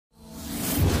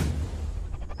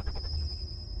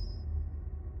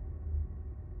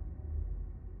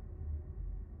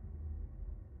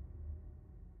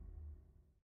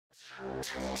All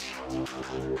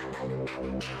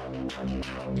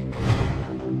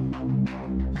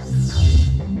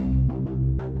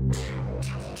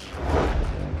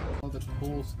the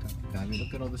cool stuff. I mean,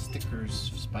 look at all the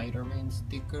stickers. SpiderMan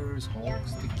stickers, Hulk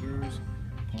stickers,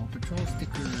 Paw Patrol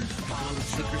stickers. Look at all the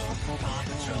stickers for Paw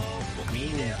Patrol.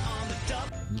 Yeah.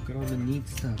 Look at all the neat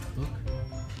stuff. Look.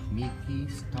 Mickey,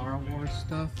 Star Wars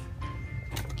stuff.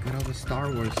 Look at all the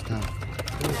Star Wars stuff.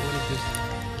 Oh, what is this?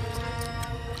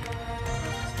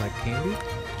 It's like candy.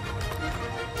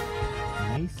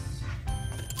 Nice.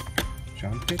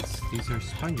 Trumpets. These are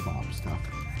SpongeBob stuff.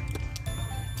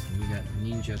 And we got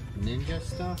ninja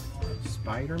stuff.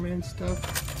 Spider-Man stuff.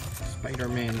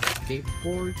 Spider-Man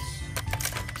skateboards.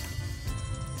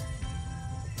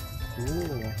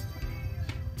 Cool.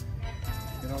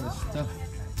 Look at all the stuff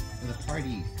for the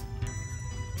parties.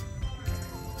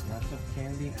 Lots of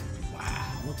candy. Wow,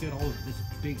 look at all this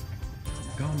big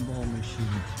gumball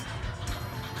machine.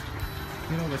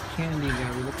 Look at all the candy,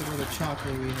 Gabby. Look at all the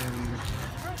chocolate we have here.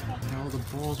 Look at all the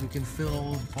balls. We can fill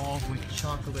all the balls with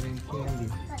chocolate and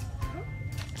candy.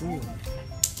 Cool.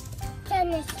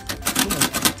 Donuts. Cool.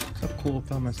 It's a cool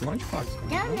Thomas lunchbox.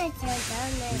 Donuts.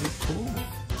 It is cool.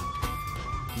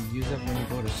 You use it when you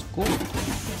go to school.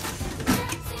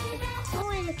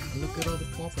 Look at all the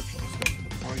Paw Patrol stuff for the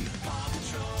party.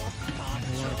 A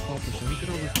lot of Paw Patrol. Look at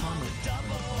all the Thomas.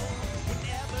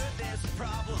 A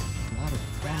lot of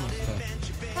Thomas stuff.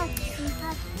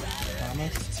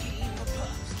 Thomas.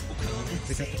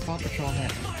 They got the Paw Patrol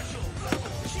hat.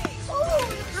 Oh,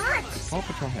 hot. Paw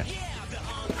Patrol hat.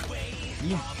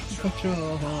 Yeah, Paw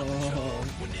Patrol.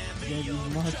 Baby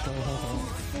Marshall.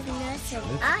 That's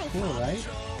cool, right? Nice.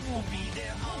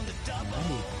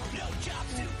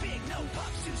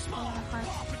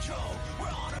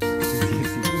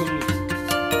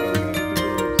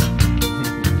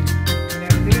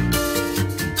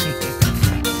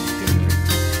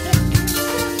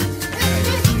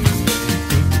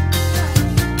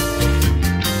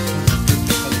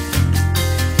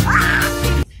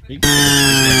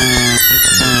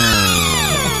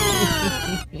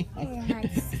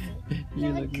 You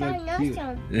look so cute.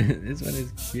 This one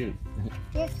is cute.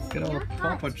 Look at all the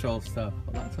Paw Patrol stuff.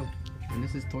 Lots of, and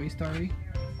this is Toy Story.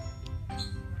 Do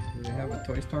they have a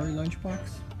Toy Story lunchbox?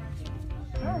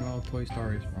 Where are all Toy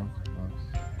Stories from?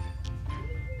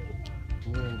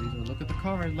 Oh, these are, look at the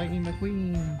cars. Lightning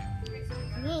McQueen.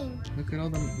 Look at all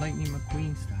the Lightning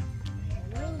McQueen stuff.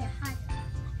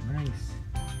 Nice.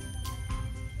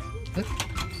 Look,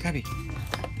 Gabby.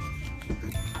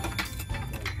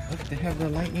 Look, they have the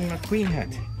Lightning McQueen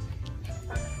hat.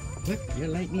 Look, you're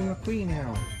Lightning McQueen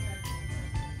now.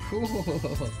 Cool.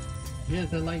 Here's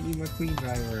the Lightning McQueen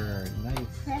driver. Nice.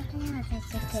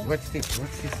 What's this?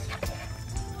 What's this?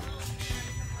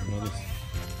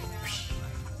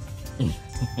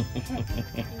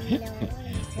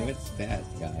 What's that,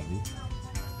 guys?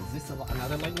 Is this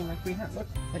another Lightning McQueen hat? Look,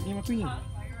 Lightning McQueen.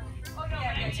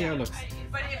 Let's see how it looks.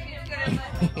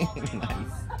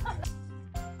 Nice.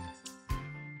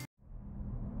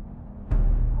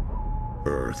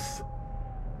 Earth,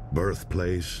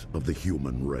 birthplace of the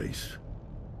human race.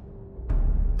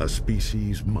 A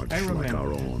species much like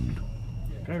our own.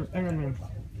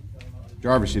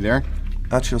 Jarvis, you there?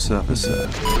 At your service, sir.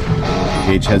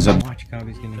 Gage, heads up. Watch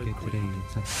Gabby's gonna get today.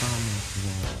 It's a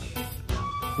promise wall.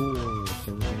 Cool.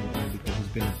 So we're gonna go because he's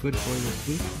been a good boy this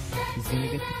week. He's gonna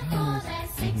get the promise.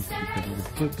 And because he's a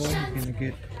good boy, he's gonna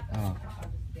get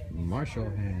Marshall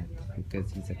hat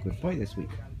because he's a good boy this week.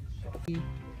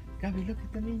 Gabby, look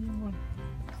at the minion one.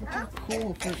 Look how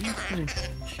cool for Easter.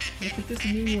 Look at this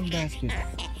minion basket.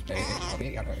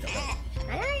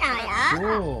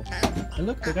 Cool. And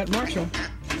look, they got Marshall.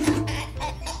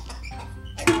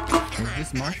 Is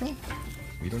this Marshall?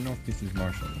 We don't know if this is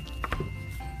Marshall.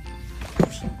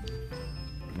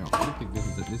 No, I don't think this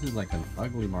is it. This is like an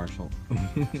ugly Marshall.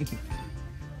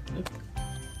 Look.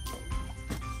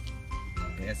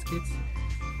 Baskets.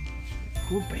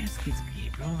 Cool baskets,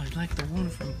 Gabriel. I like the one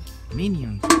from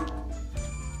Minions.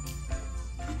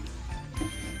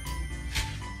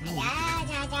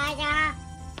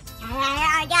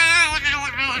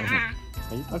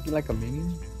 Are you talking like a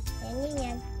minion?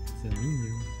 It's a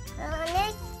minion.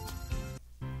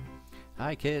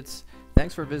 Hi kids,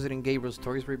 thanks for visiting Gabriel's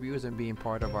Toys Reviews and being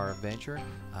part of our adventure.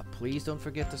 Please don't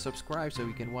forget to subscribe so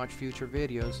you can watch future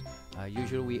videos.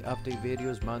 Usually we update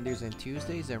videos Mondays and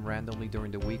Tuesdays, and randomly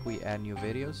during the week we add new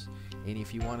videos. And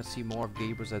if you want to see more of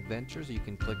Gabriel's adventures, you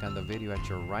can click on the video at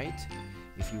your right.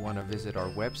 If you want to visit our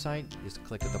website, just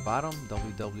click at the bottom,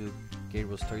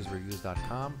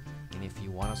 www.GabrielToysReviews.com. And if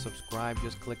you want to subscribe,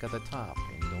 just click at the top.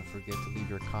 And don't forget to leave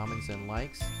your comments and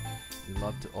likes. We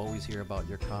love to always hear about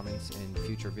your comments and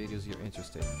future videos you're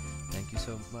interested in. Thank you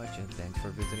so much, and thanks for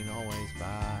visiting always.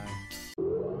 Bye.